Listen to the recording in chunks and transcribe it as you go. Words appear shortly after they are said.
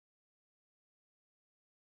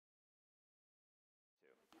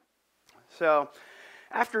So,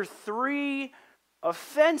 after 3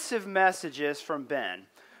 offensive messages from Ben,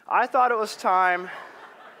 I thought it was time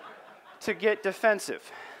to get defensive.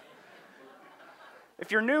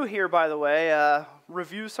 If you're new here, by the way,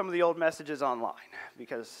 review some of the old messages online,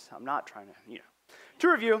 because I'm not trying to, To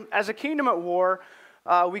review, as a kingdom at war,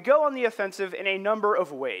 we go on the offensive in a number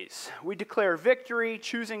of ways. We declare victory,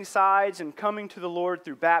 choosing sides, and coming to the Lord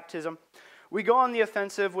through baptism. We go on the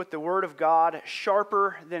offensive with the Word of God,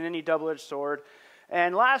 sharper than any double-edged sword.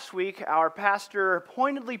 And last week, our pastor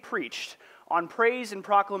pointedly preached on praise and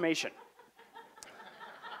proclamation.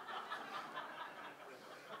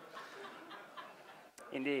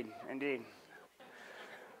 Indeed.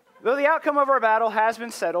 Though the outcome of our battle has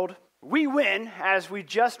been settled, we win, as we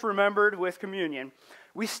just remembered with communion,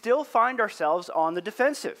 we still find ourselves on the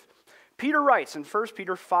defensive. Peter writes in 1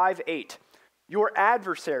 Peter 5:8, "Your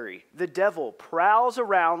adversary, the devil, prowls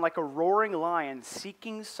around like a roaring lion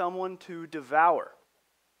seeking someone to devour."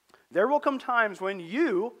 There will come times when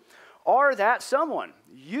you are that someone.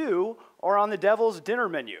 You are on the devil's dinner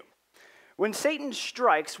menu. When Satan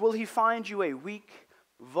strikes, will he find you a weak,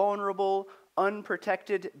 vulnerable,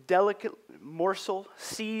 unprotected, delicate morsel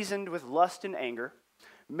seasoned with lust and anger,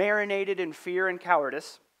 marinated in fear and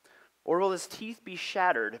cowardice, or will his teeth be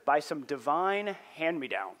shattered by some divine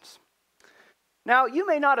hand-me-downs? Now, you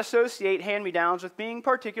may not associate hand-me-downs with being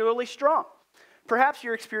particularly strong. Perhaps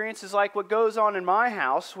your experience is like what goes on in my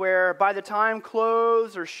house, where by the time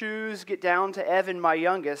clothes or shoes get down to Evan, my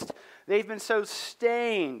youngest, they've been so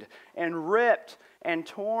stained and ripped and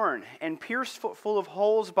torn and pierced full of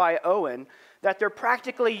holes by Owen that they're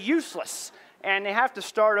practically useless and they have to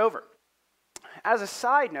start over. As a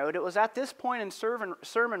side note, it was at this point in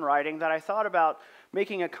sermon writing that I thought about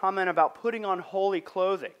making a comment about putting on holy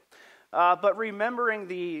clothing. But remembering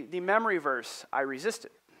the memory verse, I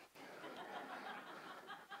resisted.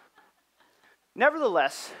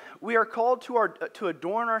 Nevertheless, we are called to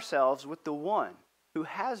adorn ourselves with the one who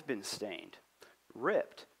has been stained,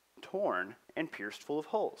 ripped, torn, and pierced full of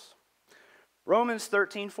holes. Romans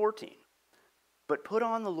 13:14. "But put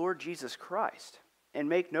on the Lord Jesus Christ, and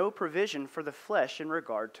make no provision for the flesh in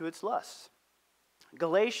regard to its lusts."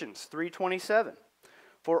 Galatians 3:27.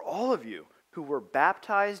 "For all of you who were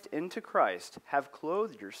baptized into Christ have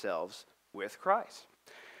clothed yourselves with Christ."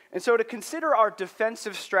 And so to consider our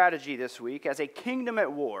defensive strategy this week as a kingdom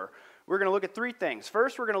at war, we're going to look at 3 things.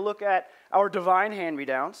 First, we're going to look at our divine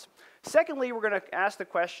hand-me-downs. Secondly, we're going to ask the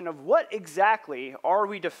question of what exactly are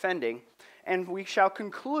we defending? And we shall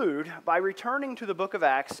conclude by returning to the book of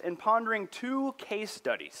Acts and pondering 2 case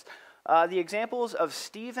studies. The examples of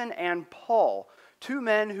Stephen and Paul, 2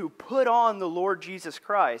 men who put on the Lord Jesus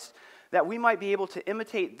Christ, that we might be able to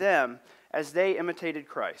imitate them as they imitated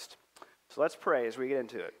Christ. So let's pray as we get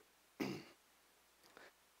into it.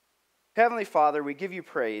 Heavenly Father, we give you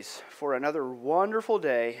praise for another wonderful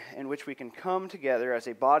day in which we can come together as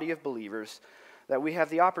a body of believers, that we have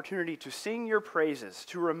the opportunity to sing your praises,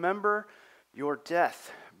 to remember your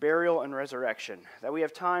death, burial, and resurrection, that we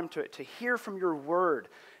have time to hear from your word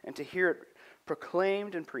and to hear it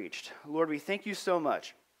proclaimed and preached. Lord, we thank you so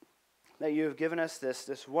much that you have given us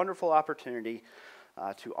this wonderful opportunity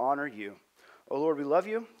to honor you. Oh Lord, we love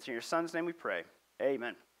you. It's in your Son's name we pray.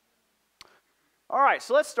 Amen. All right,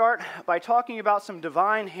 so let's start by talking about some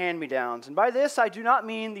divine hand-me-downs. And by this, I do not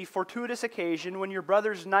mean the fortuitous occasion when your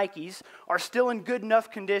brother's Nikes are still in good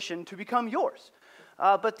enough condition to become yours,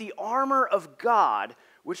 but the armor of God,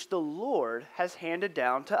 which the Lord has handed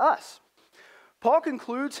down to us. Paul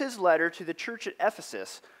concludes his letter to the church at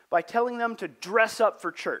Ephesus by telling them to dress up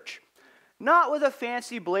for church. Not with a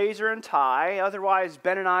fancy blazer and tie, otherwise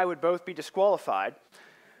Ben and I would both be disqualified.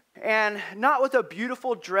 And not with a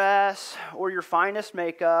beautiful dress or your finest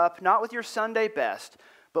makeup, not with your Sunday best,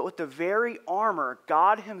 but with the very armor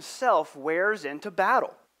God himself wears into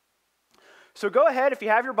battle. So go ahead, if you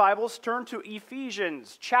have your Bibles, turn to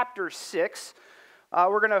Ephesians chapter 6.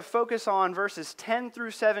 We're going to focus on verses 10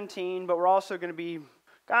 through 17, but we're also going to be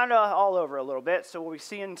kind of all over a little bit, so we'll be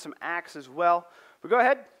seeing some Acts as well. But go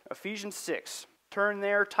ahead, Ephesians 6. Turn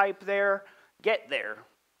there, type there, get there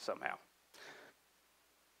somehow.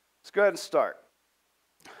 Let's go ahead and start.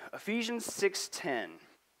 Ephesians 6:10.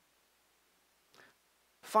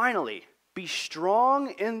 "Finally, be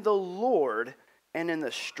strong in the Lord and in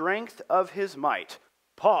the strength of his might."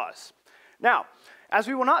 Pause. Now, as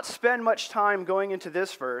we will not spend much time going into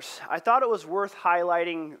this verse, I thought it was worth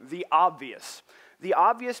highlighting the obvious. The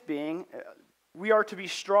obvious being, we are to be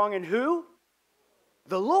strong in who?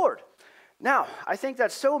 The Lord. Now, I think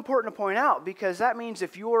that's so important to point out because that means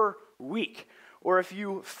if you're weak or if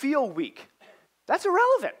you feel weak, that's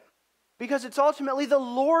irrelevant. Because it's ultimately the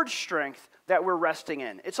Lord's strength that we're resting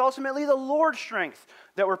in. It's ultimately the Lord's strength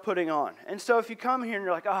that we're putting on. And so if you come here and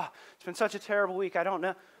you're like, oh, it's been such a terrible week, I don't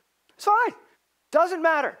know. It's fine. Doesn't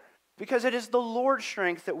matter. Because it is the Lord's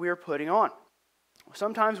strength that we are putting on.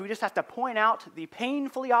 Sometimes we just have to point out the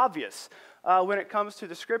painfully obvious when it comes to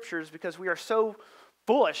the scriptures because we are so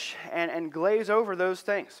foolish and glaze over those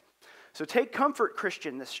things. So take comfort,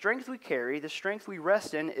 Christian. The strength we carry, the strength we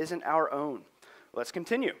rest in, isn't our own. Let's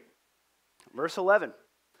continue. Verse 11.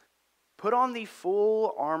 Put on the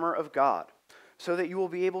full armor of God so that you will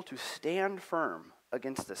be able to stand firm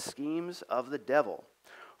against the schemes of the devil.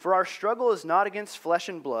 For our struggle is not against flesh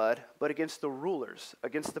and blood, but against the rulers,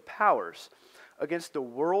 against the powers, against the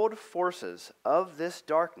world forces of this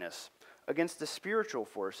darkness, against the spiritual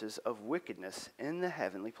forces of wickedness in the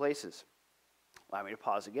heavenly places. Allow me to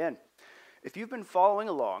pause again. If you've been following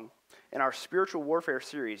along in our spiritual warfare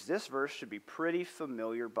series, this verse should be pretty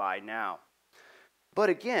familiar by now. But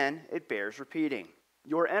again, it bears repeating.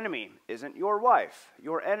 Your enemy isn't your wife.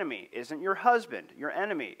 Your enemy isn't your husband. Your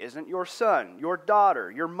enemy isn't your son, your daughter,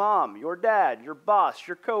 your mom, your dad, your boss,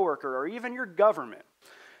 your coworker, or even your government.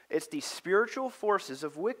 It's the spiritual forces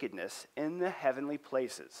of wickedness in the heavenly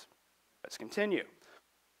places. Let's continue.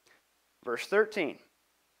 Verse 13.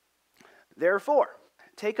 Therefore,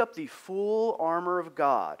 take up the full armor of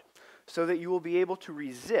God, so that you will be able to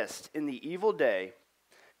resist in the evil day,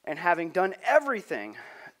 and having done everything,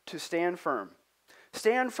 to stand firm.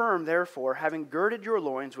 Stand firm, therefore, having girded your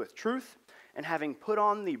loins with truth, and having put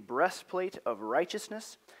on the breastplate of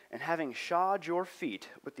righteousness, and having shod your feet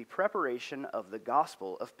with the preparation of the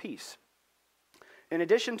gospel of peace. In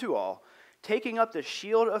addition to all, taking up the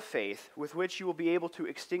shield of faith, with which you will be able to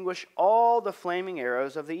extinguish all the flaming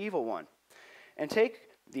arrows of the evil one, and take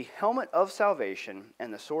the helmet of salvation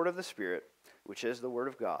and the sword of the Spirit, which is the word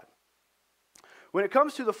of God. When it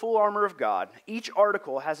comes to the full armor of God, each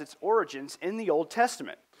article has its origins in the Old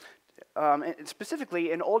Testament, and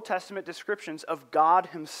specifically in Old Testament descriptions of God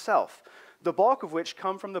himself, the bulk of which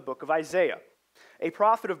come from the book of Isaiah, a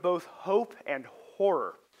prophet of both hope and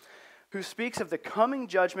horror, who speaks of the coming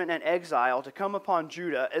judgment and exile to come upon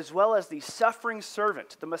Judah, as well as the suffering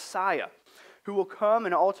servant, the Messiah, who will come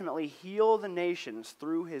and ultimately heal the nations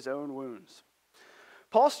through his own wounds.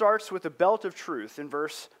 Paul starts with the belt of truth in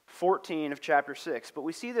verse 14 of chapter 6, but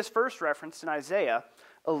we see this first reference in Isaiah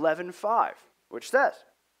 11:5, which says,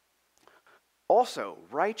 also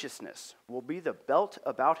righteousness will be the belt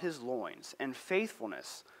about his loins, and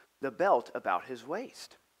faithfulness the belt about his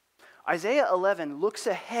waist. Isaiah 11 looks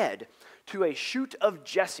ahead to a shoot of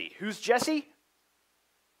Jesse. Who's Jesse?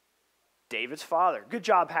 David's father. Good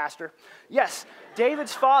job, Pastor. Yes,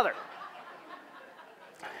 David's father.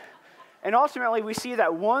 And ultimately, we see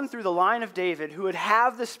that one through the line of David who would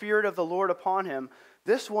have the Spirit of the Lord upon him,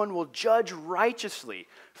 this one will judge righteously,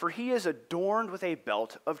 for he is adorned with a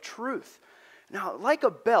belt of truth. Now, like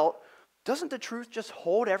a belt, doesn't the truth just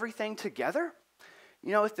hold everything together?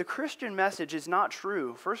 You know, if the Christian message is not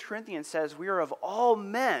true, 1 Corinthians says we are of all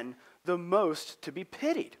men the most to be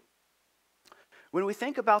pitied. When we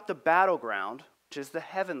think about the battleground, which is the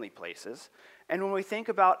heavenly places, and when we think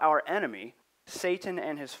about our enemy, Satan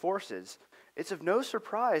and his forces, it's of no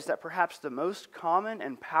surprise that perhaps the most common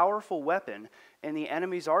and powerful weapon in the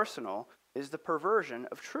enemy's arsenal is the perversion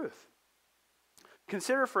of truth.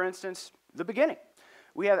 Consider, for instance, the beginning.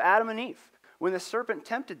 We have Adam and Eve. When the serpent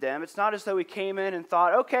tempted them, it's not as though he came in and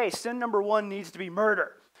thought, okay, sin number one needs to be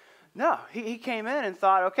murder. No, he came in and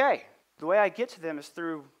thought, okay, the way I get to them is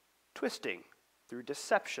through twisting, through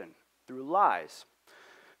deception, through lies.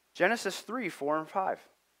 Genesis 3:4 and 5.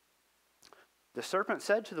 The serpent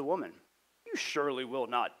said to the woman, you surely will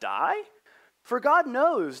not die, for God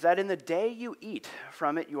knows that in the day you eat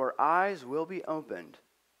from it, your eyes will be opened,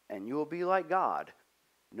 and you will be like God,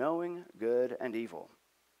 knowing good and evil.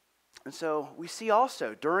 And so we see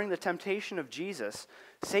also during the temptation of Jesus,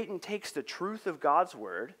 Satan takes the truth of God's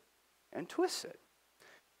word and twists it.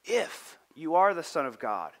 If you are the Son of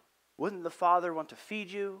God, wouldn't the Father want to feed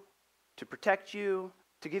you, to protect you,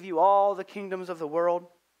 to give you all the kingdoms of the world?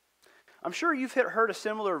 I'm sure you've heard a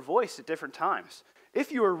similar voice at different times.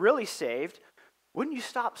 If you were really saved, wouldn't you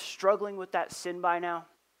stop struggling with that sin by now?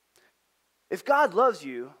 If God loves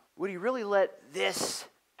you, would he really let this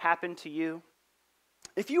happen to you?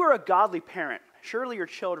 If you were a godly parent, surely your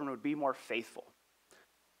children would be more faithful.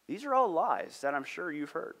 These are all lies that I'm sure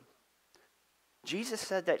you've heard. Jesus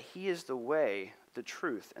said that he is the way, the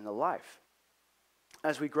truth, and the life.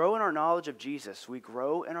 As we grow in our knowledge of Jesus, we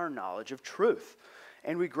grow in our knowledge of truth,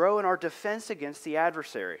 and we grow in our defense against the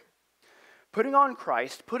adversary. Putting on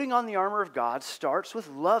Christ, putting on the armor of God, starts with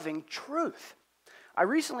loving truth. I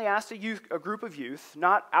recently asked a group of youth,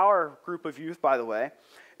 not our group of youth, by the way,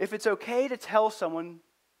 if it's okay to tell someone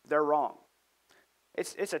they're wrong.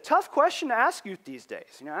 It's a tough question to ask youth these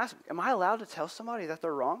days. Am I allowed to tell somebody that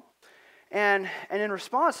they're wrong? And in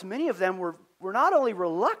response, many of them were not only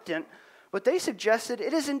reluctant, but they suggested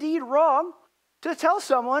it is indeed wrong to tell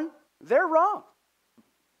someone they're wrong.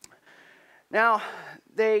 Now,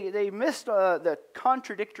 they missed the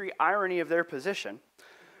contradictory irony of their position,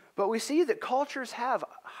 but we see that cultures have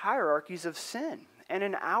hierarchies of sin. And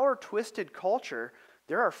in our twisted culture,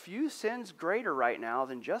 there are few sins greater right now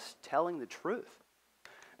than just telling the truth.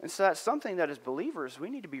 And so that's something that as believers, we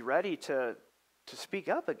need to be ready to speak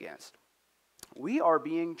up against. We are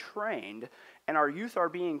being trained, and our youth are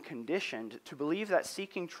being conditioned to believe that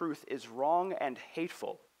seeking truth is wrong and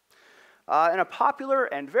hateful. In a popular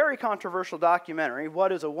and very controversial documentary,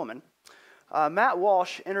 What is a Woman?, Matt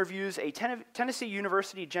Walsh interviews a Tennessee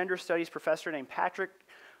University gender studies professor named Patrick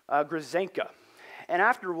Grzenka. And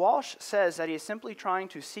after Walsh says that he is simply trying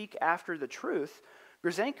to seek after the truth,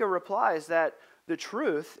 Grzenka replies that the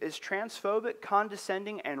truth is transphobic,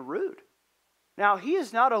 condescending, and rude. Now, he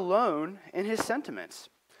is not alone in his sentiments.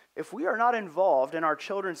 If we are not involved in our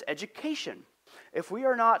children's education, if we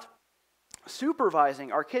are not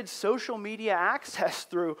supervising our kids' social media access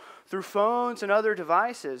through phones and other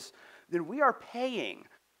devices, then we are paying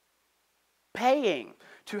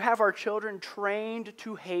to have our children trained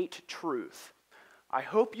to hate truth. I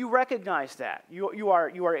hope you recognize that. You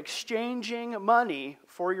are exchanging money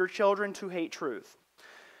for your children to hate truth.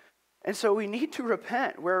 And so we need to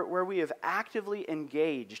repent where we have actively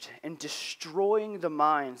engaged in destroying the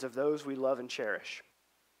minds of those we love and cherish.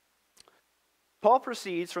 Paul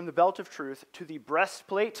proceeds from the belt of truth to the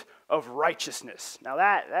breastplate of righteousness. Now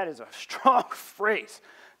that is a strong phrase,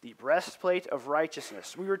 the breastplate of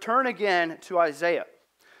righteousness. We return again to Isaiah.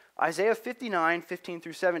 Isaiah 59, 15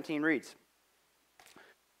 through 17 reads,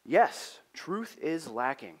 "Yes, truth is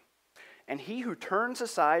lacking, and he who turns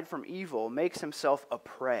aside from evil makes himself a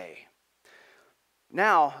prey.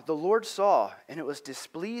 Now the Lord saw, and it was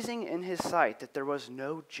displeasing in his sight that there was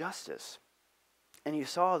no justice. And he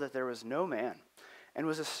saw that there was no man, and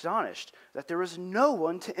was astonished that there was no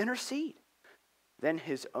one to intercede. Then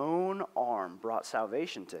his own arm brought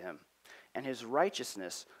salvation to him, and his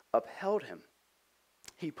righteousness upheld him.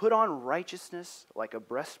 He put on righteousness like a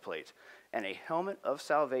breastplate, and a helmet of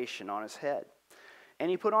salvation on his head. And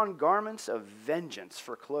he put on garments of vengeance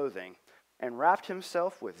for clothing, and wrapped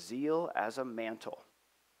himself with zeal as a mantle."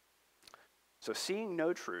 So seeing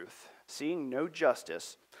no truth, seeing no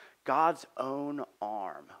justice, God's own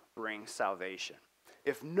arm brings salvation.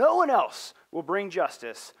 If no one else will bring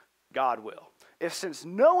justice, God will. Since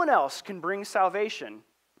no one else can bring salvation,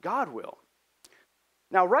 God will.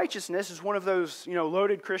 Now, righteousness is one of those,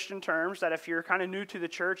 loaded Christian terms that if you're kind of new to the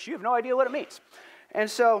church, you have no idea what it means. And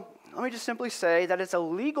so, let me just simply say that it's a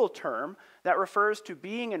legal term that refers to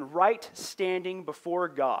being in right standing before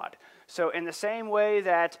God. So in the same way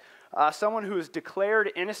that someone who is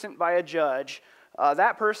declared innocent by a judge,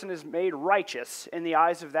 that person is made righteous in the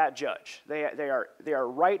eyes of that judge. They are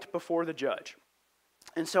right before the judge.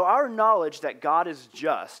 And so our knowledge that God is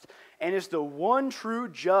just and is the one true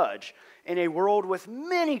judge in a world with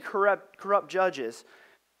many corrupt judges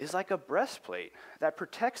is like a breastplate that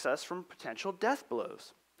protects us from potential death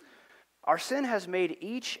blows. Our sin has made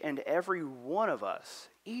each and every one of us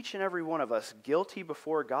guilty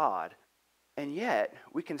before God, and yet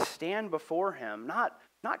we can stand before him, not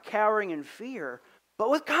cowering in fear, but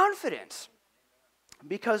with confidence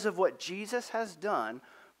because of what Jesus has done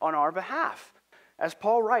on our behalf. As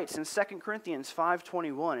Paul writes in 2 Corinthians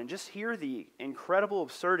 5:21, and just hear the incredible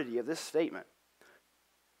absurdity of this statement.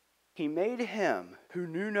 He made him who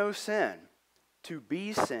knew no sin to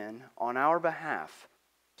be sin on our behalf,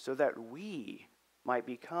 so that we might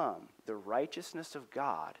become the righteousness of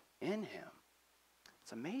God in him.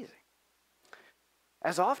 It's amazing.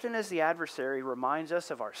 As often as the adversary reminds us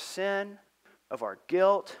of our sin, of our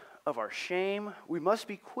guilt, of our shame, we must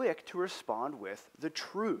be quick to respond with the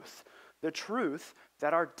truth. The truth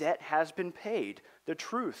that our debt has been paid. The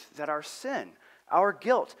truth that our sin, our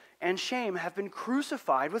guilt, and shame have been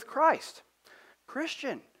crucified with Christ.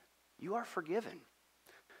 Christian, you are forgiven.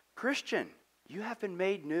 Christian, you have been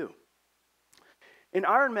made new. In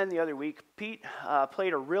Iron Men the other week, Pete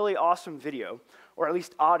played a really awesome video, or at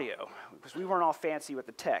least audio, because we weren't all fancy with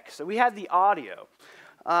the tech. So we had the audio.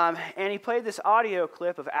 And he played this audio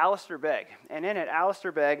clip of Alistair Begg. And in it,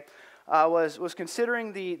 Alistair Begg was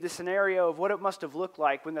considering the scenario of what it must have looked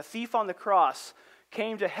like when the thief on the cross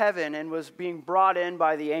came to heaven and was being brought in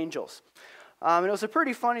by the angels. And it was a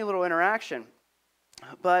pretty funny little interaction.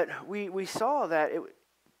 But we saw that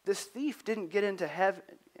this thief didn't get into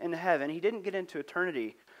heaven. He didn't get into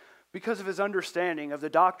eternity because of his understanding of the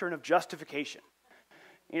doctrine of justification.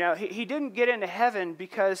 He didn't get into heaven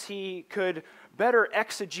because he could better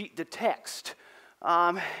exegete the text.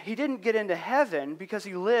 He didn't get into heaven because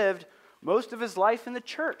he lived most of his life in the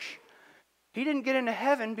church. He didn't get into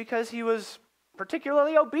heaven because he was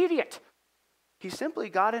particularly obedient. He simply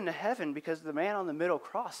got into heaven because the man on the middle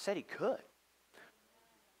cross said he could.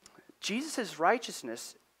 Jesus'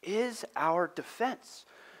 righteousness is our defense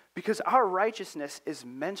because our righteousness is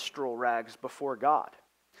menstrual rags before God.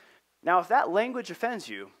 Now, if that language offends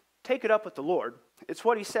you, take it up with the Lord. It's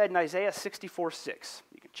what he said in Isaiah 64:6.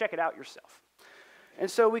 You can check it out yourself. And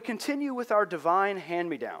so we continue with our divine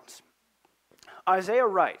hand-me-downs. Isaiah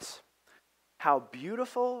writes, "How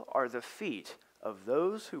beautiful are the feet of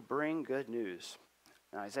those who bring good news."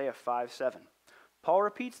 In Isaiah 5:7. Paul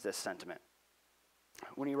repeats this sentiment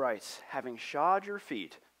when he writes, "Having shod your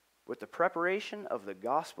feet with the preparation of the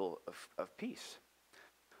gospel of peace."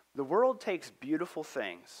 The world takes beautiful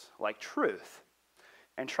things like truth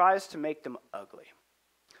and tries to make them ugly.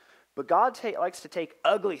 But God likes to take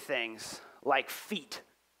ugly things like feet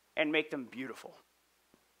and make them beautiful.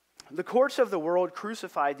 The courts of the world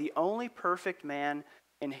crucified the only perfect man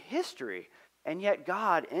in history, and yet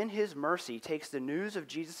God, in his mercy, takes the news of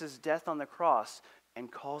Jesus' death on the cross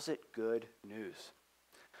and calls it good news.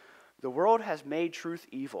 The world has made truth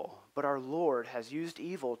evil, but our Lord has used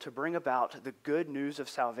evil to bring about the good news of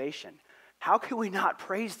salvation. How can we not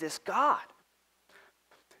praise this God?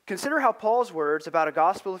 Consider how Paul's words about a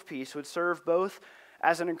gospel of peace would serve both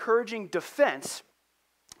as an encouraging defense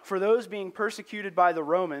for those being persecuted by the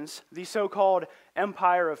Romans, the so-called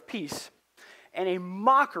empire of peace, and a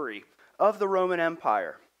mockery of the Roman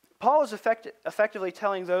Empire. Paul is effectively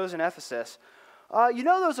telling those in Ephesus,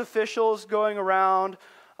 those officials going around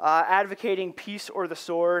advocating peace or the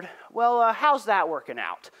sword? Well, how's that working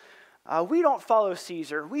out? We don't follow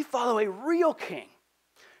Caesar. We follow a real king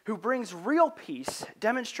who brings real peace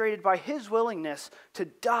demonstrated by his willingness to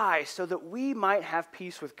die so that we might have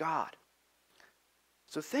peace with God.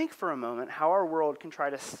 So think for a moment how our world can try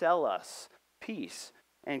to sell us peace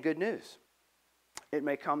and good news. It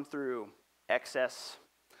may come through excess,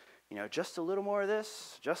 just a little more of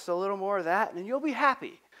this, just a little more of that, and you'll be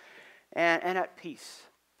happy and at peace.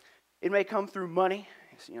 It may come through money,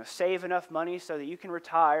 save enough money so that you can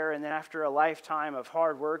retire, and then after a lifetime of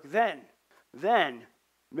hard work, then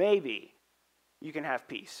maybe you can have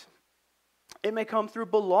peace. It may come through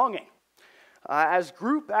belonging. As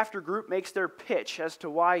group after group makes their pitch as to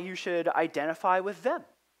why you should identify with them,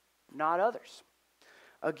 not others.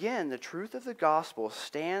 Again, the truth of the gospel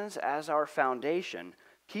stands as our foundation,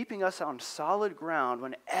 keeping us on solid ground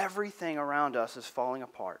when everything around us is falling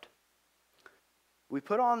apart. We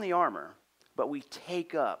put on the armor, but we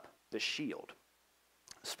take up the shield,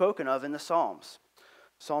 spoken of in the Psalms.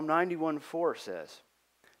 Psalm 91:4 says,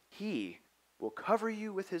 "He will cover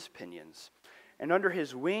you with his pinions, and under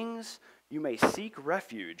his wings you may seek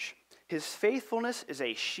refuge. His faithfulness is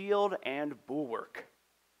a shield and bulwark."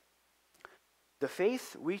 The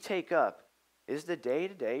faith we take up is the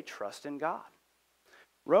day-to-day trust in God.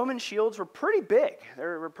 Roman shields were pretty big. They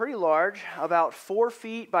were pretty large, about 4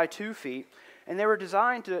 feet by 2 feet, and they were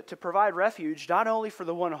designed to provide refuge not only for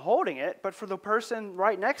the one holding it, but for the person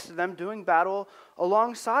right next to them doing battle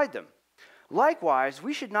alongside them. Likewise,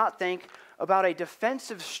 we should not think about a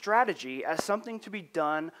defensive strategy as something to be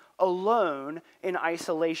done alone in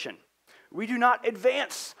isolation. We do not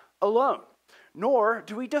advance alone, nor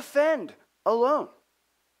do we defend alone.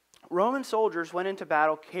 Roman soldiers went into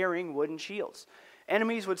battle carrying wooden shields.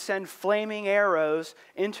 Enemies would send flaming arrows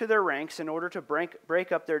into their ranks in order to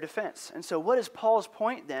break up their defense. And so what is Paul's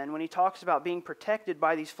point then when he talks about being protected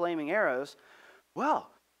by these flaming arrows? Well,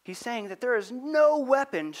 he's saying that there is no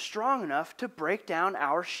weapon strong enough to break down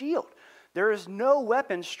our shield. There is no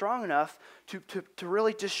weapon strong enough to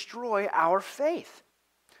really destroy our faith.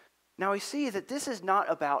 Now we see that this is not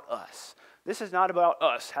about us. This is not about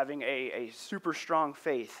us having a super strong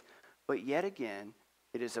faith. But yet again,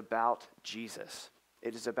 it is about Jesus.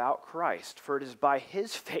 It is about Christ. For it is by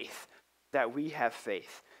his faith that we have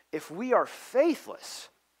faith. If we are faithless,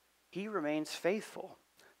 he remains faithful.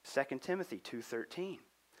 2 Timothy 2:13.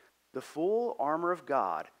 The full armor of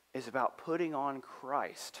God is about putting on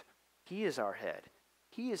Christ. He is our head.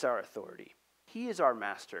 He is our authority. He is our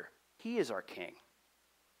master. He is our king.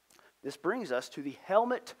 This brings us to the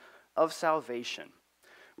helmet of salvation,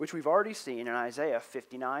 which we've already seen in Isaiah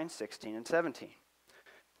 59:16 and 17.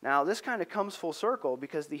 Now, this kind of comes full circle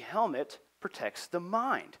because the helmet protects the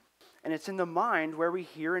mind. And it's in the mind where we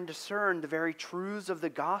hear and discern the very truths of the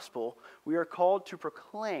gospel we are called to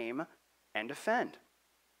proclaim and defend.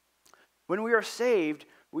 When we are saved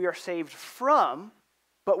from,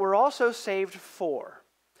 but we're also saved for.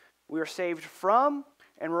 We are saved from,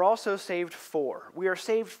 and we're also saved for. We are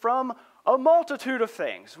saved from a multitude of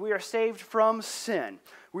things. We are saved from sin.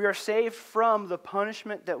 We are saved from the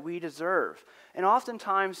punishment that we deserve. And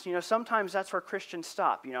oftentimes, sometimes that's where Christians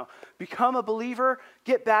stop. Become a believer,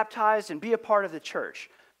 get baptized, and be a part of the church.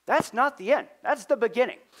 That's not the end. That's the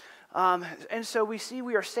beginning. And so we see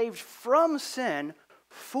we are saved from sin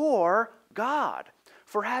for God,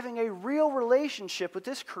 for having a real relationship with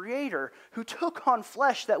this Creator who took on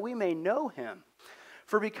flesh that we may know Him.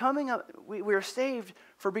 We are saved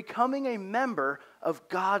for becoming a member of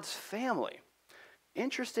God's family.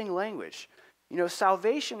 Interesting language.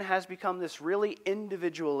 Salvation has become this really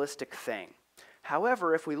individualistic thing.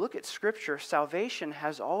 However, if we look at Scripture, salvation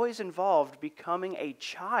has always involved becoming a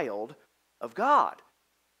child of God.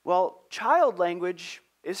 Well, child language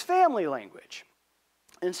is family language.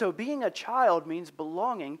 And so being a child means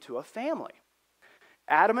belonging to a family.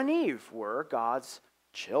 Adam and Eve were God's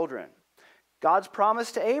children. God's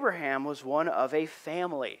promise to Abraham was one of a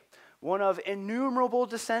family, one of innumerable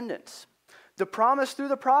descendants. The promise through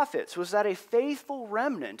the prophets was that a faithful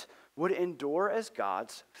remnant would endure as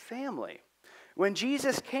God's family. When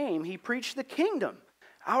Jesus came, he preached the kingdom,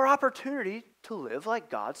 our opportunity to live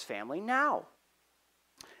like God's family now.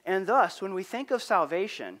 And thus, when we think of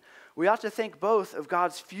salvation, we ought to think both of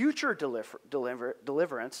God's future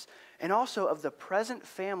deliverance and also of the present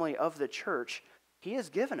family of the church He has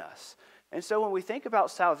given us. And so when we think about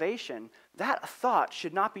salvation, that thought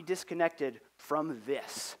should not be disconnected from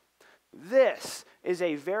this. This is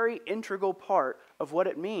a very integral part of what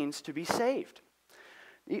it means to be saved.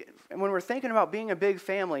 And when we're thinking about being a big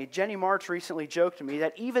family, Jenny March recently joked to me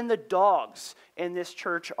that even the dogs in this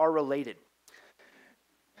church are related.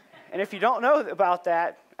 And if you don't know about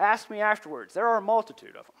that, ask me afterwards. There are a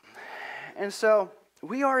multitude of them. And so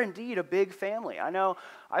we are indeed a big family. I know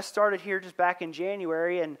I started here just back in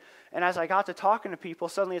January, and as I got to talking to people,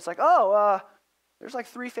 suddenly it's like, there's like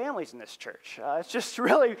 3 families in this church. It's just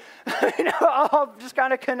really, all just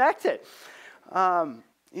kind of connected.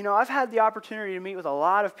 I've had the opportunity to meet with a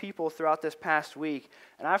lot of people throughout this past week,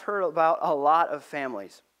 and I've heard about a lot of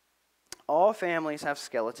families. All families have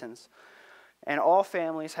skeletons, and all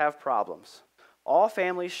families have problems. All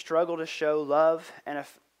families struggle to show love and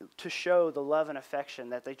to show the love and affection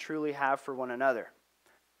that they truly have for one another.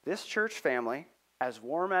 This church family, as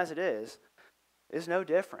warm as it is no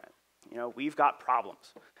different. We've got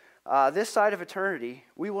problems. This side of eternity,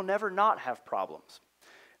 we will never not have problems.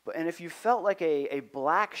 And if you felt like a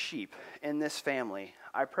black sheep in this family,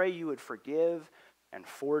 I pray you would forgive and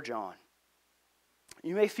forge on.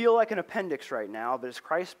 You may feel like an appendix right now, but as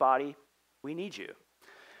Christ's body, we need you.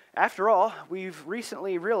 After all, we've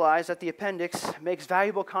recently realized that the appendix makes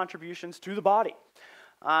valuable contributions to the body.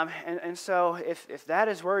 And so if that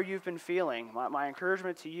is where you've been feeling, my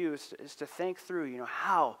encouragement to you is to think through,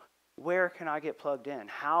 where can I get plugged in?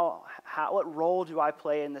 What role do I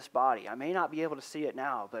play in this body? I may not be able to see it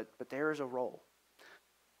now, but there is a role.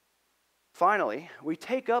 Finally, we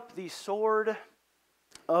take up the sword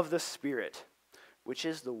of the Spirit, which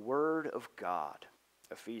is the Word of God.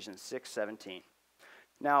 Ephesians 6:17.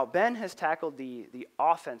 Now, Ben has tackled the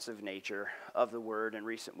offensive nature of the word in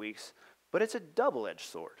recent weeks, but it's a double-edged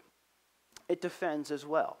sword. It defends as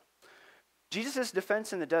well. Jesus'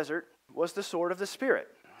 defense in the desert was the sword of the Spirit,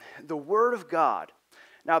 the Word of God.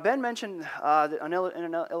 Now, Ben mentioned in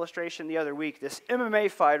an illustration the other week, this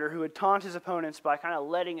MMA fighter who would taunt his opponents by kind of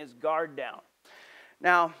letting his guard down.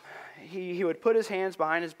 Now, he would put his hands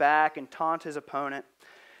behind his back and taunt his opponent.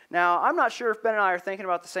 Now, I'm not sure if Ben and I are thinking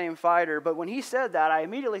about the same fighter, but when he said that, I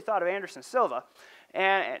immediately thought of Anderson Silva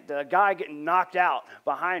and the guy getting knocked out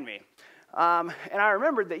behind me. And I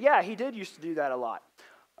remembered that, yeah, he did used to do that a lot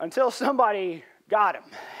until somebody got him.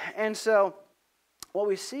 And so what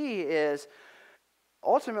we see is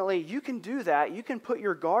ultimately you can do that. You can put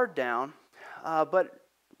your guard down, but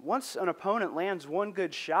once an opponent lands one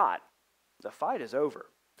good shot, the fight is over.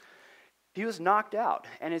 He was knocked out,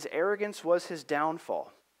 and his arrogance was his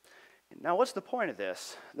downfall. Now, what's the point of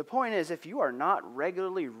this? The point is, if you are not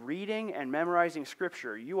regularly reading and memorizing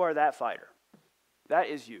Scripture, you are that fighter. That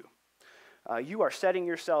is you. You are setting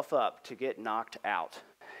yourself up to get knocked out.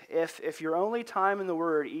 If your only time in the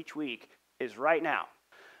Word each week is right now,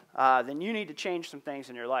 then you need to change some things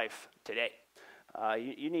in your life today.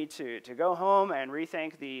 You need to go home and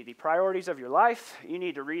rethink the priorities of your life. You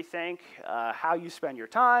need to rethink how you spend your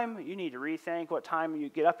time. You need to rethink what time you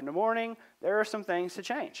get up in the morning. There are some things to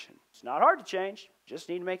change. It's not hard to change. You just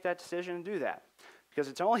need to make that decision and do that, because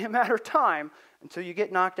it's only a matter of time until you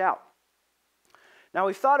get knocked out. Now,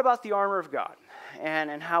 we've thought about the armor of God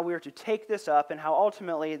and how we are to take this up, and how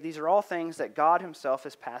ultimately these are all things that God himself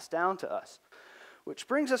has passed down to us. Which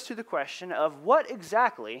brings us to the question of what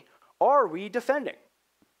exactly are we defending?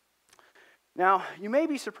 Now, you may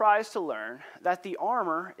be surprised to learn that the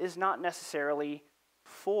armor is not necessarily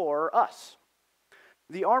for us.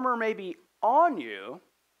 The armor may be on you,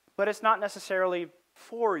 but it's not necessarily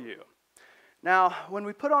for you. Now, when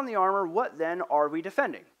we put on the armor, what then are we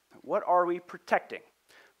defending? What are we protecting?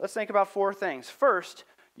 Let's think about four things. First,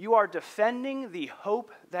 you are defending the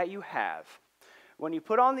hope that you have. When you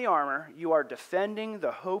put on the armor, you are defending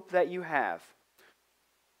the hope that you have.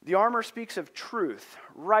 The armor speaks of truth,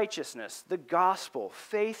 righteousness, the gospel,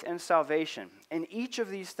 faith, and salvation. And each of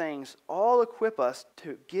these things all equip us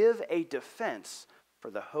to give a defense for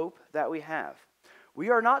the hope that we have. We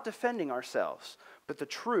are not defending ourselves, but the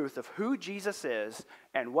truth of who Jesus is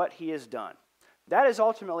and what he has done. That is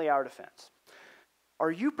ultimately our defense.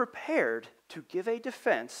 Are you prepared to give a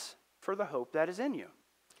defense for the hope that is in you?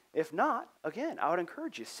 If not, again, I would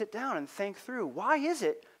encourage you, sit down and think through, why is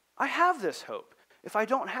it I have this hope? If I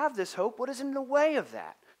don't have this hope, what is in the way of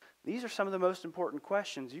that? These are some of the most important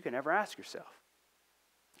questions you can ever ask yourself.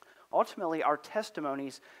 Ultimately, our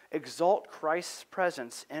testimonies exalt Christ's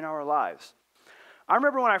presence in our lives. I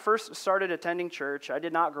remember when I first started attending church, I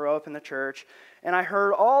did not grow up in the church, and I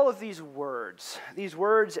heard all of these words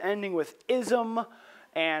ending with ism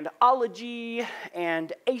and ology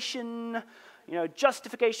and ation,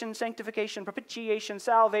 justification, sanctification, propitiation,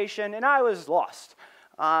 salvation, and I was lost.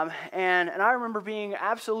 And I remember being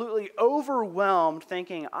absolutely overwhelmed,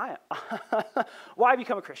 thinking, why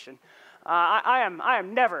become a Christian? I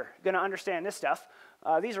am never going to understand this stuff.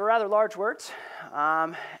 These are rather large words,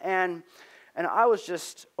 and I was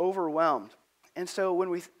just overwhelmed. And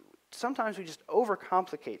so sometimes we just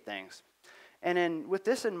overcomplicate things. And with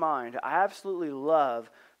this in mind, I absolutely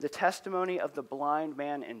love the testimony of the blind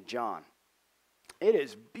man in John. It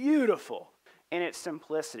is beautiful in its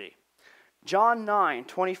simplicity. John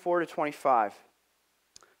 9:24-25.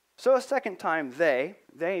 So a second time they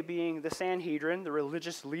being the Sanhedrin, the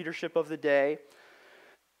religious leadership of the day,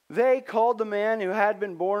 they called the man who had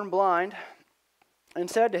been born blind and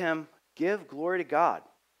said to him, "Give glory to God.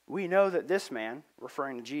 We know that this man,"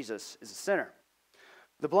 referring to Jesus, "is a sinner."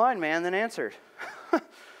 The blind man then answered,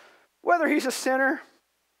 "Whether he's a sinner,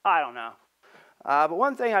 I don't know. But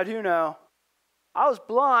one thing I do know, I was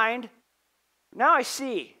blind, now I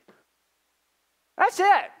see." That's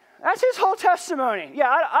it. That's his whole testimony. Yeah,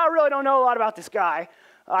 I really don't know a lot about this guy.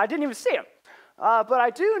 I didn't even see him. But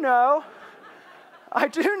I do know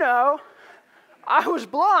I was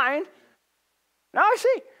blind, now I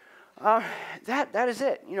see. That is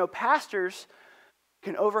it. Pastors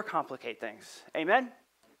can overcomplicate things. Amen?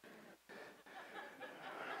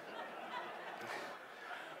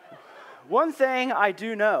 One thing I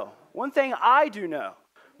do know,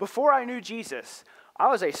 before I knew Jesus, I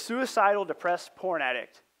was a suicidal, depressed porn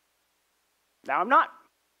addict. Now I'm not.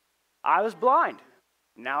 I was blind.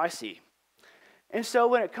 Now I see. And so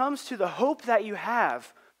when it comes to the hope that you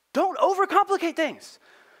have, don't overcomplicate things.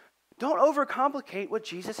 Don't overcomplicate what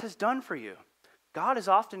Jesus has done for you. God is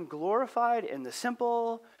often glorified in the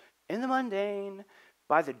simple, in the mundane,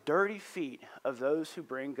 by the dirty feet of those who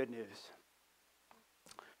bring good news.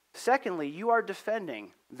 Secondly, you are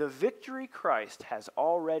defending the victory Christ has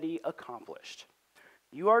already accomplished.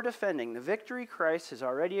 You are defending the victory Christ has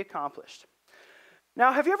already accomplished.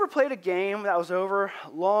 Now, have you ever played a game that was over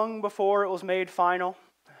long before it was made final?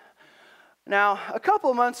 Now, a couple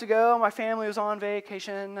of months ago, my family was on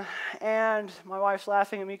vacation, and my wife's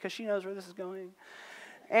laughing at me because she knows where this is going.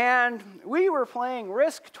 And we were playing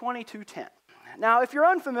Risk 2210. Now, if you're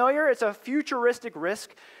unfamiliar, it's a futuristic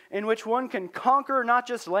Risk in which one can conquer not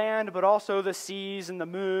just land, but also the seas and the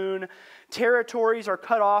moon. Territories are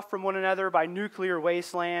cut off from one another by nuclear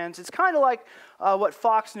wastelands. It's kind of like what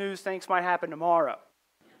Fox News thinks might happen tomorrow.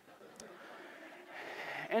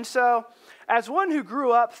 And so, as one who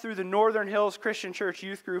grew up through the Northern Hills Christian Church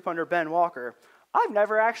youth group under Ben Walker, I've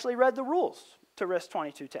never actually read the rules to Risk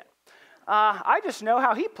 2210. I just know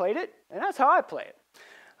how he played it, and that's how I play it.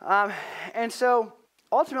 And so,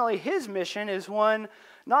 ultimately, his mission is one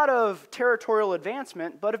not of territorial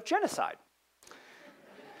advancement, but of genocide.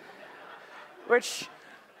 Which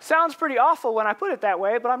sounds pretty awful when I put it that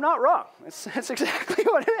way, but I'm not wrong. It's exactly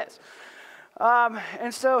what it is.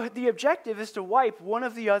 And so the objective is to wipe one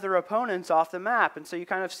of the other opponents off the map. And so you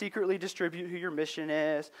kind of secretly distribute who your mission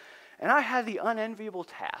is. And I had the unenviable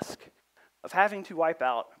task of having to wipe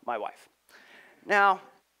out my wife. Now,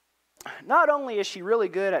 not only is she really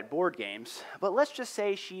good at board games, but let's just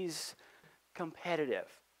say she's competitive.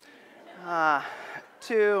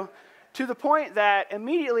 To the point that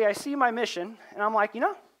immediately I see my mission, and I'm like,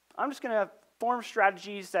 I'm just going to form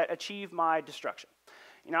strategies that achieve my destruction.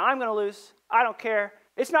 I'm going to lose. I don't care.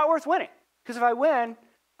 It's not worth winning, because if I win,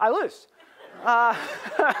 I lose.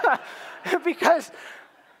 Because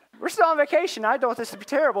we're still on vacation. I don't want this to be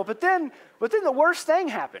terrible. But then the worst thing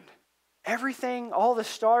happened. Everything, all the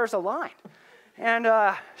stars aligned. And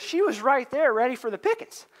she was right there ready for the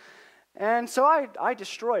pickings. And so I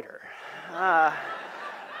destroyed her.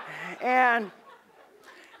 And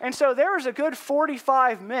so there was a good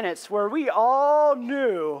 45 minutes where we all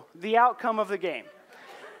knew the outcome of the game.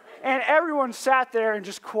 And everyone sat there in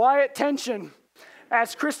just quiet tension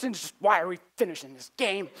as Kristen's just, why are we finishing this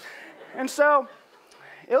game? And so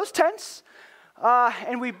it was tense,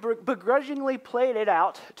 and we begrudgingly played it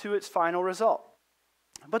out to its final result.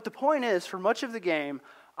 But the point is, for much of the game,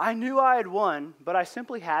 I knew I had won, but I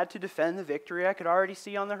simply had to defend the victory I could already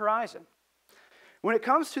see on the horizon. When it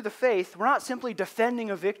comes to the faith, we're not simply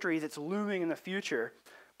defending a victory that's looming in the future,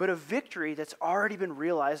 but a victory that's already been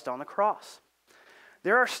realized on the cross.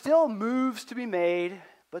 There are still moves to be made,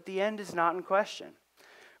 but the end is not in question.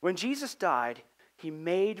 When Jesus died, he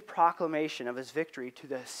made proclamation of his victory to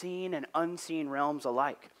the seen and unseen realms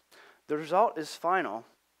alike. The result is final,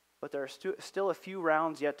 but there are still a few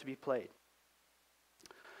rounds yet to be played.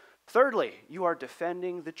 Thirdly, you are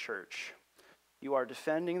defending the church. You are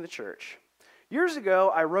defending the church. Years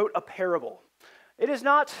ago, I wrote a parable. It is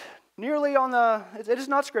not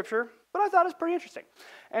scripture, but I thought it was pretty interesting.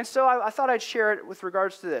 And so I thought I'd share it with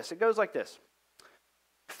regards to this. It goes like this.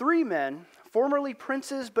 3 men, formerly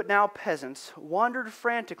princes but now peasants, wandered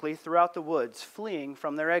frantically throughout the woods, fleeing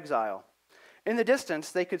from their exile. In the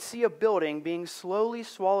distance, they could see a building being slowly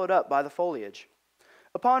swallowed up by the foliage.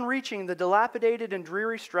 Upon reaching the dilapidated and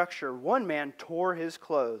dreary structure, one man tore his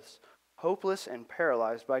clothes, hopeless and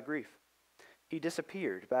paralyzed by grief. He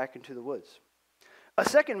disappeared back into the woods. A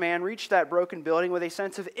second man reached that broken building with a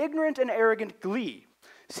sense of ignorant and arrogant glee,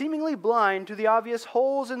 seemingly blind to the obvious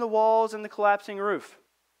holes in the walls and the collapsing roof.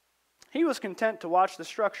 He was content to watch the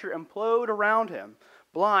structure implode around him,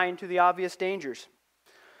 blind to the obvious dangers.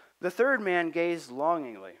 The third man gazed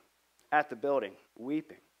longingly at the building,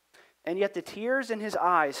 weeping. And yet the tears in his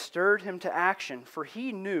eyes stirred him to action, for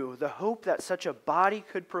he knew the hope that such a body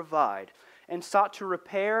could provide, and sought to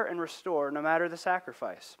repair and restore no matter the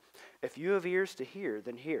sacrifice. If you have ears to hear,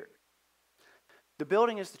 then hear. The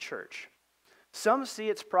building is the church. Some see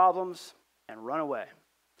its problems and run away.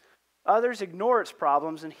 Others ignore its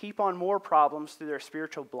problems and heap on more problems through their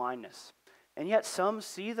spiritual blindness. And yet some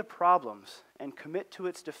see the problems and commit to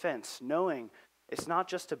its defense, knowing it's not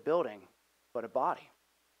just a building, but a body.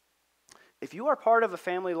 If you are part of a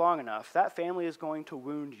family long enough, that family is going to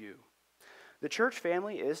wound you. The church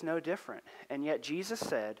family is no different, and yet Jesus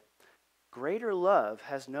said, "Greater love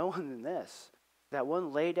has no one than this, that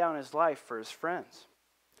one lay down his life for his friends."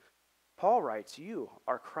 Paul writes, you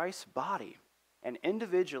are Christ's body, and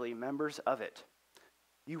individually members of it.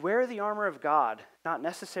 You wear the armor of God, not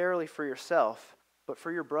necessarily for yourself, but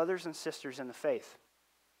for your brothers and sisters in the faith.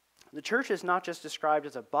 The church is not just described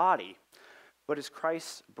as a body, but as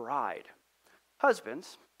Christ's bride.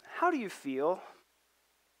 Husbands, how do you feel?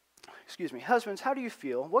 Husbands, how do you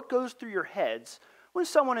feel? What goes through your heads when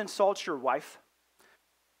someone insults your wife?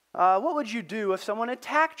 What would you do if someone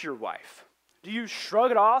attacked your wife? Do you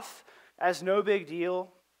shrug it off as no big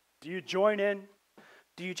deal? Do you join in?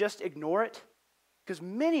 Do you just ignore it? Because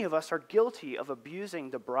many of us are guilty of abusing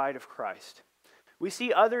the bride of Christ. We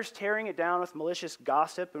see others tearing it down with malicious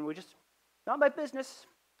gossip, and we just, not my business.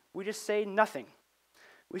 We just say nothing.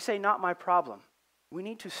 We say, not my problem. We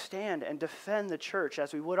need to stand and defend the church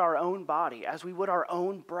as we would our own body, as we would our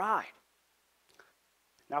own bride.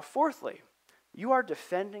 Now, fourthly, you are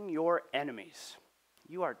defending your enemies.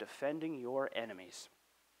 You are defending your enemies.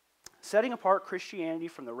 Setting apart Christianity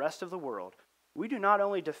from the rest of the world, we do not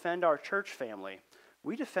only defend our church family,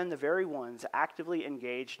 we defend the very ones actively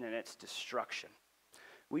engaged in its destruction.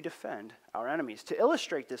 We defend our enemies. To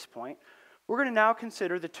illustrate this point, we're going to now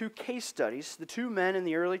consider the 2 case studies, the 2 men in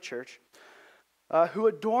the early church who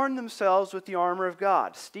adorned themselves with the armor of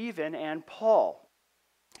God, Stephen and Paul.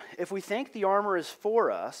 If we think the armor is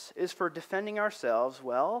for us, is for defending ourselves,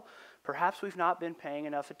 well, perhaps we've not been paying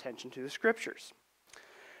enough attention to the scriptures.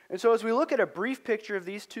 And so as we look at a brief picture of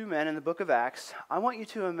these 2 men in the book of Acts, I want you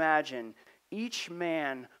to imagine each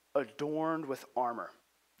man adorned with armor,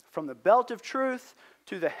 from the belt of truth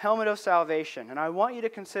to the helmet of salvation. And I want you to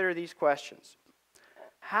consider these questions.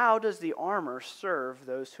 How does the armor serve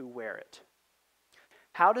those who wear it?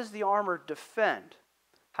 How does the armor defend?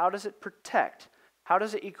 How does it protect? How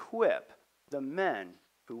does it equip the men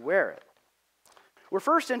who wear it? We're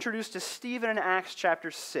first introduced to Stephen in Acts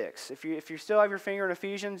chapter 6. If you still have your finger in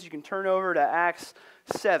Ephesians, you can turn over to Acts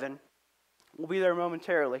 7. We'll be there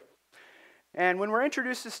momentarily. And when we're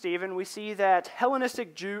introduced to Stephen, we see that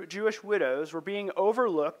Hellenistic Jewish widows were being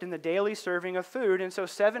overlooked in the daily serving of food, and so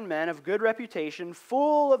 7 men of good reputation,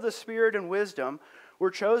 full of the Spirit and wisdom,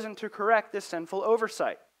 were chosen to correct this sinful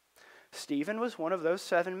oversight. Stephen was one of those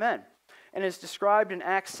 7 men, and is described in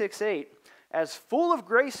Acts 6:8 as full of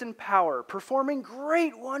grace and power, performing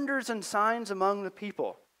great wonders and signs among the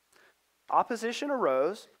people. Opposition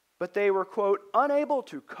arose, but they were, quote, unable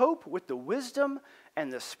to cope with the wisdom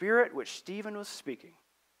and the spirit which Stephen was speaking.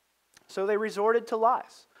 So they resorted to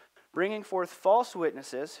lies, bringing forth false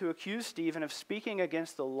witnesses who accused Stephen of speaking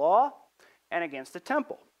against the law and against the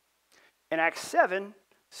temple. In Acts 7,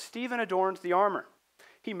 Stephen adorns the armor.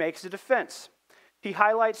 He makes a defense. He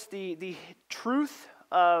highlights the truth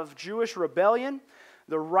of Jewish rebellion,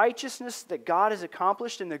 the righteousness that God has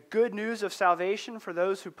accomplished, and the good news of salvation for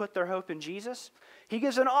those who put their hope in Jesus. He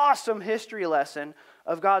gives an awesome history lesson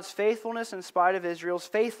of God's faithfulness in spite of Israel's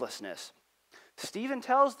faithlessness. Stephen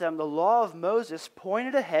tells them the law of Moses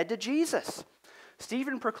pointed ahead to Jesus.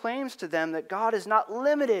 Stephen proclaims to them that God is not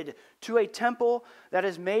limited to a temple that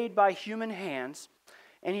is made by human hands,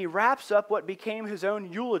 and he wraps up what became his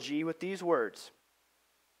own eulogy with these words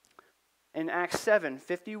in Acts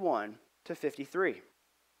 7:51 to 53.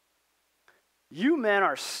 You men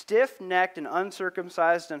are stiff-necked and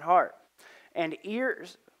uncircumcised in heart, and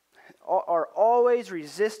ears are always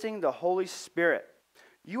resisting the Holy Spirit.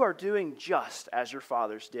 You are doing just as your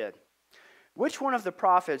fathers did. Which one of the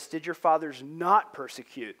prophets did your fathers not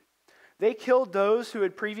persecute? They killed those who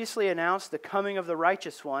had previously announced the coming of the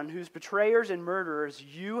righteous one, whose betrayers and murderers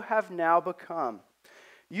you have now become.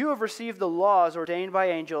 You have received the laws ordained by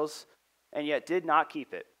angels, and yet did not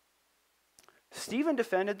keep it. Stephen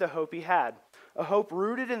defended the hope he had, a hope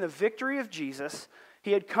rooted in the victory of Jesus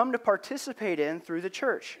he had come to participate in through the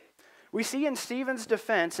church. We see in Stephen's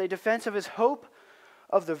defense a defense of his hope,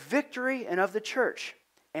 of the victory, and of the church.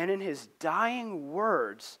 And in his dying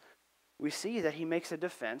words, we see that he makes a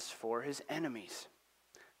defense for his enemies.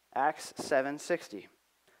 Acts 7:60.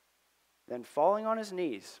 Then falling on his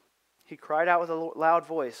knees, he cried out with a loud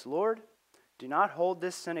voice, Lord, do not hold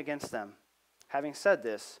this sin against them. Having said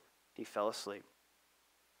this, he fell asleep.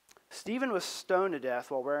 Stephen was stoned to death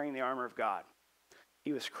while wearing the armor of God.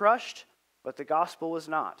 He was crushed, but the gospel was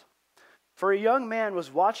not. For a young man was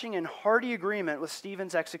watching in hearty agreement with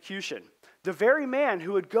Stephen's execution, the very man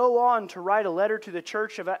who would go on to write a letter to the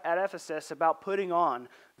church at Ephesus about putting on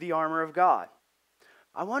the armor of God.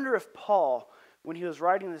 I wonder if Paul, when he was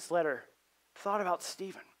writing this letter, thought about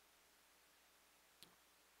Stephen.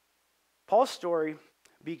 Paul's story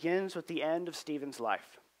begins with the end of Stephen's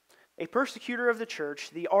life. A persecutor of the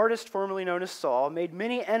church, the artist formerly known as Saul, made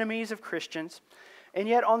many enemies of Christians, and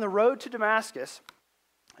yet on the road to Damascus,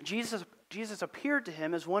 Jesus appeared to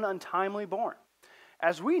him as one untimely born.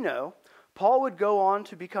 As we know, Paul would go on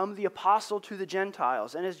to become the apostle to the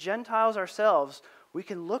Gentiles, and as Gentiles ourselves, we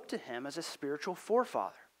can look to him as a spiritual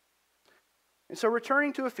forefather. And so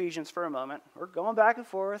returning to Ephesians for a moment, we're going back and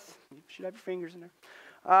forth, you should have your fingers in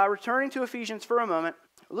there. Returning to Ephesians for a moment,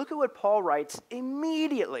 look at what Paul writes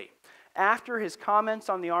immediately after his comments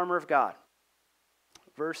on the armor of God.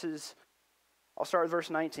 I'll start with verse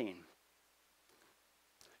 19.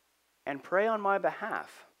 And pray on my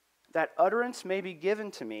behalf, that utterance may be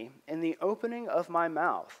given to me in the opening of my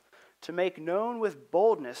mouth, to make known with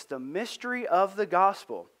boldness the mystery of the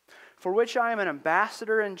gospel, for which I am an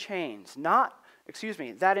ambassador in chains,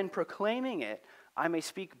 that in proclaiming it, I may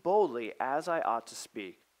speak boldly as I ought to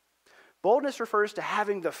speak. Boldness refers to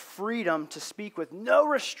having the freedom to speak with no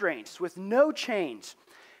restraints, with no chains.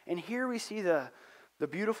 And here we see the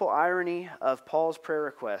beautiful irony of Paul's prayer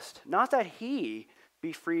request. Not that he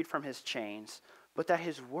be freed from his chains, but that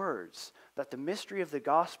his words, that the mystery of the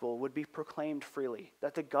gospel would be proclaimed freely,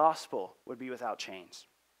 that the gospel would be without chains.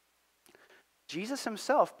 Jesus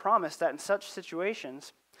himself promised that in such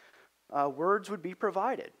situations, words would be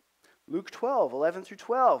provided. Luke 12:11 through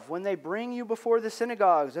 12, when they bring you before the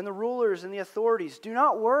synagogues and the rulers and the authorities, do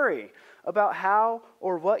not worry about how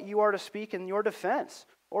or what you are to speak in your defense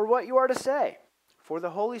or what you are to say, for the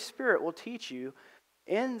Holy Spirit will teach you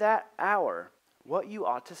in that hour what you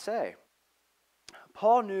ought to say.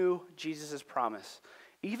 Paul knew Jesus' promise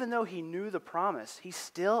Even though he knew the promise, he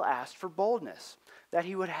still asked for boldness, that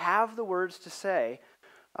he would have the words to say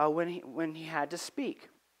when he had to speak.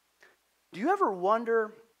 Do you ever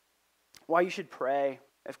wonder why you should pray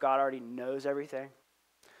if God already knows everything?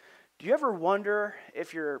 Do you ever wonder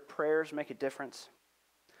if your prayers make a difference?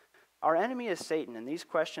 Our enemy is Satan, and these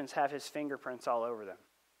questions have his fingerprints all over them.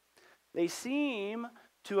 They seem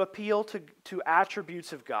to appeal to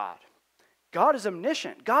attributes of God. God is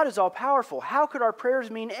omniscient. God is all-powerful. How could our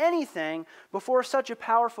prayers mean anything before such a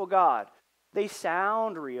powerful God? They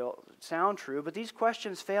sound real, sound true, but these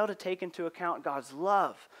questions fail to take into account God's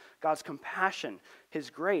love, God's compassion, his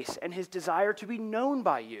grace, and his desire to be known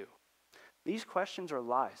by you. These questions are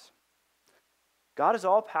lies. God is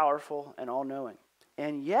all-powerful and all-knowing,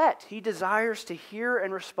 and yet he desires to hear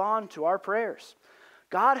and respond to our prayers.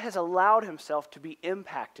 God has allowed himself to be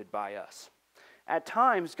impacted by us. At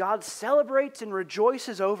times, God celebrates and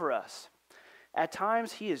rejoices over us. At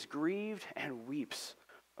times, he is grieved and weeps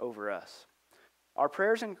over us. Our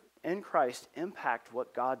prayers in Christ impact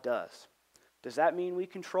what God does. Does that mean we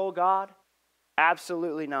control God?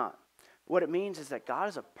 Absolutely not. What it means is that God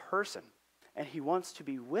is a person, and he wants to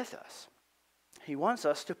be with us. He wants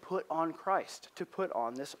us to put on Christ, to put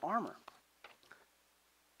on this armor.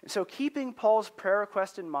 And so keeping Paul's prayer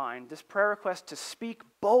request in mind, this prayer request to speak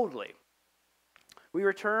boldly, we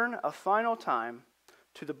return a final time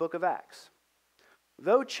to the book of Acts.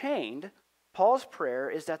 Though chained, Paul's prayer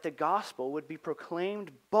is that the gospel would be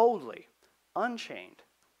proclaimed boldly, unchained,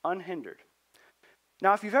 unhindered.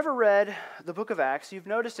 Now, if you've ever read the book of Acts, you've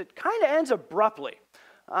noticed it kind of ends abruptly.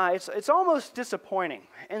 It's almost disappointing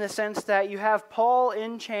in the sense that you have Paul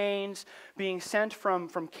in chains being sent from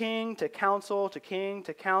king to council to king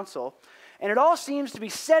to council, and it all seems to be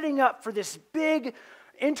setting up for this big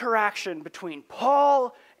interaction between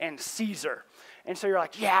Paul and Caesar. And so you're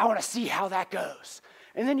like, yeah, I want to see how that goes.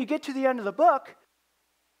 And then you get to the end of the book,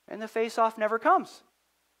 and the face-off never comes.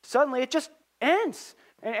 Suddenly it just ends.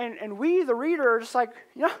 And we, the reader, are just like,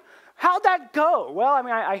 how'd that go? Well, I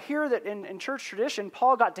mean, I hear that in church tradition,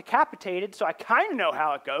 Paul got decapitated, so I kind of know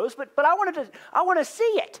how it goes, but I want to see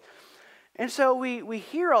it. And so we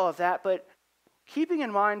hear all of that, but keeping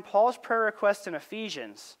in mind Paul's prayer request in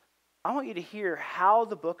Ephesians, I want you to hear how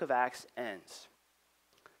the book of Acts ends.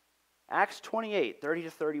 Acts 28, 30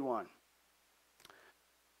 to 31.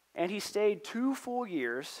 And he stayed 2 full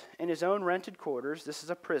years in his own rented quarters, this is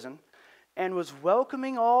a prison, and was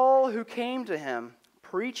welcoming all who came to him,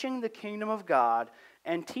 preaching the kingdom of God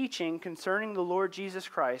and teaching concerning the Lord Jesus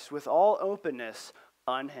Christ with all openness,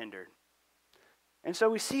 unhindered. And so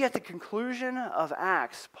we see at the conclusion of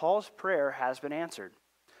Acts, Paul's prayer has been answered.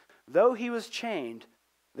 Though he was chained,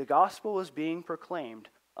 the gospel was being proclaimed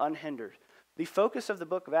unhindered. The focus of the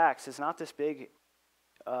book of Acts is not this big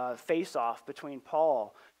face-off between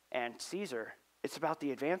Paul and Caesar. It's about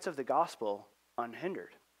the advance of the gospel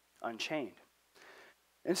unhindered, unchained.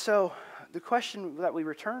 And so the question that we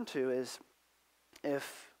return to is,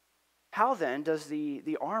 how then does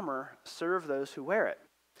the armor serve those who wear it?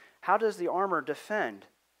 How does the armor defend,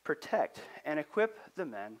 protect, and equip the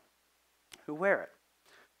men who wear it?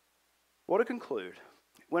 Well, to conclude,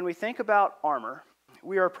 when we think about armor,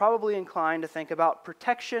 we are probably inclined to think about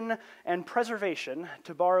protection and preservation,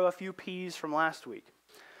 to borrow a few P's from last week.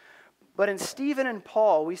 But in Stephen and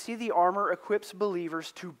Paul, we see the armor equips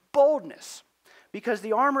believers to boldness, because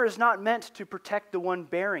the armor is not meant to protect the one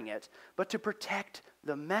bearing it, but to protect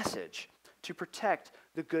the message, to protect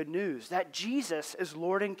the good news that Jesus is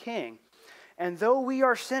Lord and King. And though we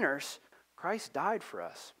are sinners, Christ died for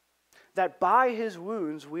us, that by his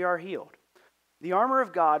wounds we are healed. The armor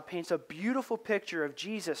of God paints a beautiful picture of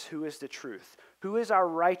Jesus, who is the truth, who is our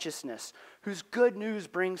righteousness, whose good news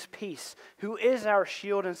brings peace, who is our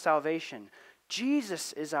shield and salvation.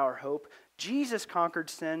 Jesus is our hope. Jesus conquered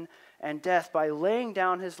sin and death by laying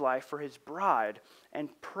down his life for his bride and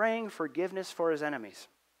praying forgiveness for his enemies.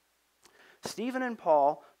 Stephen and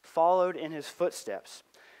Paul followed in his footsteps.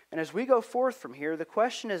 And as we go forth from here, the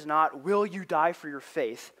question is not, will you die for your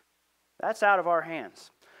faith? That's out of our hands.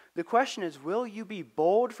 The question is, will you be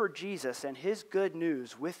bold for Jesus and his good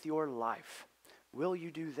news with your life? Will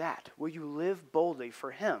you do that? Will you live boldly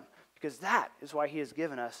for him? Because that is why he has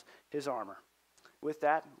given us his armor. With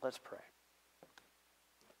that, let's pray.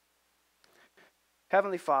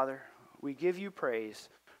 Heavenly Father, we give you praise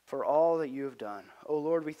for all that you have done. Oh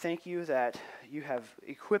Lord, we thank you that you have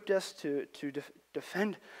equipped us to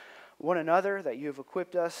defend one another, that you have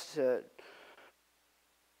equipped us to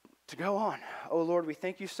go on. Oh Lord, we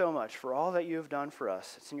thank you so much for all that you have done for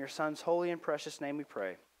us. It's in your Son's holy and precious name we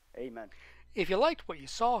pray. Amen. If you liked what you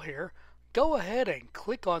saw here, go ahead and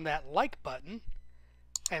click on that like button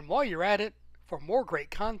And while you're at it, for more great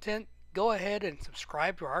content, go ahead and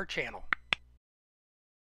subscribe to our channel.